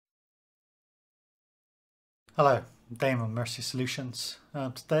Hello, Dame on Mercy Solutions.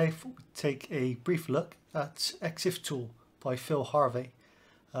 Today we'll take a brief look at Exiftool by Phil Harvey.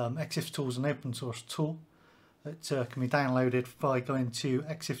 Exiftool is an open source tool that can be downloaded by going to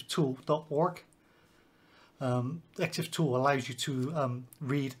exiftool.org. Exiftool allows you to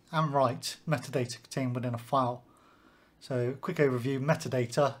read and write metadata contained within a file. So, quick overview: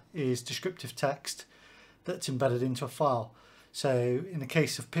 metadata is descriptive text that's embedded into a file. So in the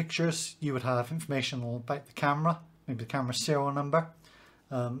case of pictures, you would have information about the camera, maybe the camera serial number,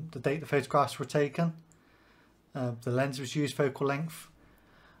 the date the photographs were taken, the lens was used, focal length,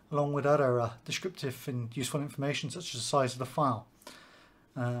 along with other descriptive and useful information such as the size of the file.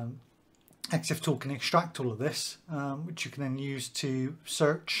 Exiftool can extract all of this, which you can then use to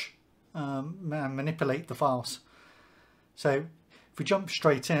search and manipulate the files. So if we jump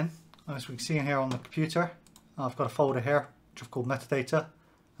straight in, as we can see here on the computer, I've got a folder here which I've called metadata,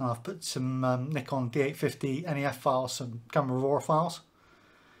 and I've put some Nikon D850 NEF files, some camera raw files.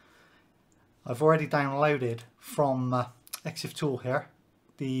 I've already downloaded from Exiftool here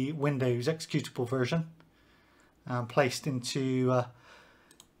the Windows executable version and placed into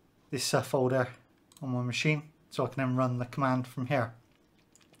this folder on my machine, so I can then run the command from here.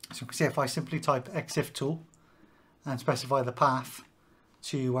 So you can see if I simply type Exiftool and specify the path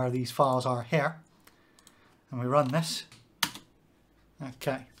to where these files are here, and we run this.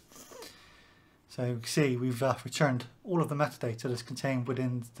 Okay, so you can see we've returned all of the metadata that's contained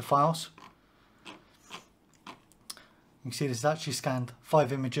within the files. You can see this has actually scanned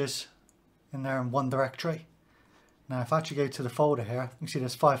 5 images in there in one directory. Now if I actually go to the folder here, you can see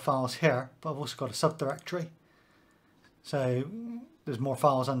there's 5 files here, but I've also got a subdirectory. So there's more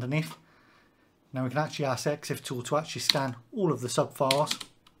files underneath. Now we can actually ask Exiftool to actually scan all of the sub files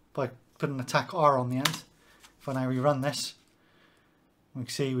by putting the tac R on the end. If I now rerun this, we can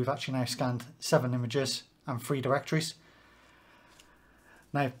see we've actually now scanned 7 images and 3 directories.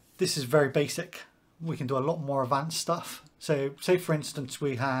 Now this is very basic. We can do a lot more advanced stuff. So say for instance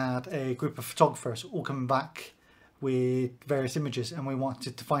we had a group of photographers all coming back with various images and we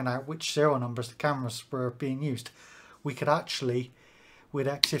wanted to find out which serial numbers the cameras were being used. We could actually, with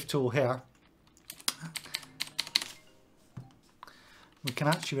Exiftool here, we can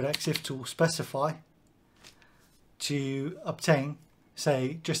actually with Exiftool specify to obtain,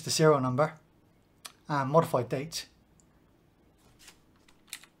 say, just the serial number and modified date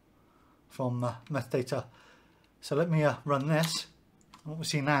from metadata. So let me run this. What we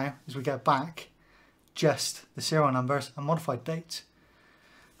see now is we get back just the serial numbers and modified dates.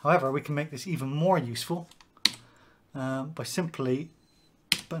 However, we can make this even more useful by simply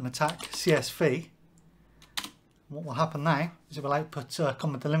putting a tag CSV. What will happen now is it will output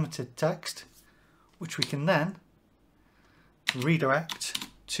comma delimited text, which we can then redirect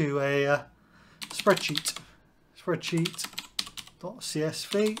to a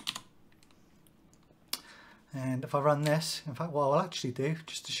spreadsheet.csv. And if I run this, in fact what I'll actually do,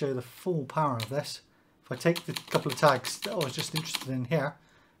 just to show the full power of this, if I take the couple of tags that I was just interested in here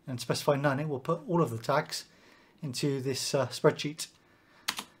and specify none, it will put all of the tags into this spreadsheet.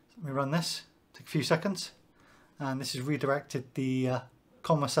 Let me run this, take a few seconds, and this has redirected the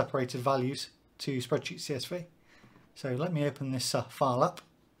comma separated values to spreadsheet CSV. So let me open this file up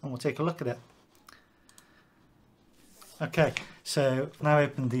and we'll take a look at it. Okay, so I've now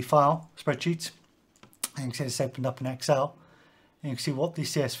opened the file spreadsheet and you can see it's opened up in Excel. And you can see what the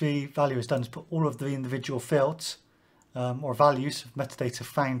CSV value has done is put all of the individual fields or values of metadata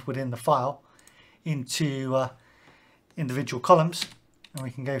found within the file into individual columns, and we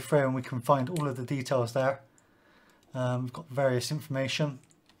can go through and we can find all of the details there. We've got various information.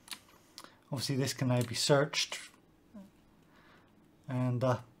 Obviously this can now be searched and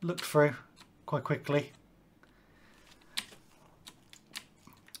looked through quite quickly.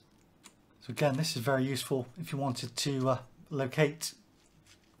 So again, this is very useful if you wanted to locate,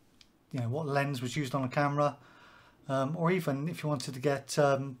 what lens was used on a camera, or even if you wanted to get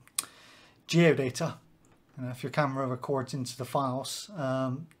geodata. If your camera records into the files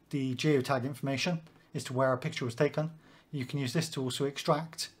the geotag information as to where a picture was taken, you can use this to also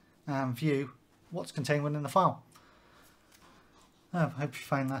extract and view what's contained within the file. I hope you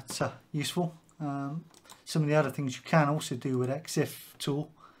find that useful. Some of the other things you can also do with Exiftool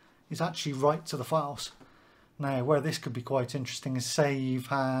is actually write to the files. Now where this could be quite interesting is, say you've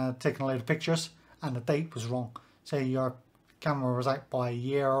taken a load of pictures and the date was wrong. Say your camera was out by a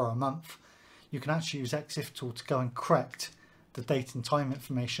year or a month. You can actually use Exiftool to go and correct the date and time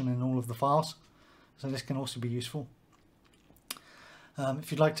information in all of the files. So this can also be useful.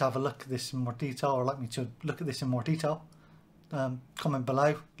 If you'd like to have a look at this in more detail, or like me to look at this in more detail, comment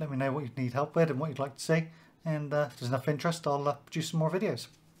below, let me know what you need help with and what you'd like to see, and if there's enough interest, I'll produce some more videos.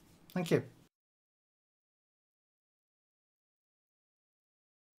 Thank you.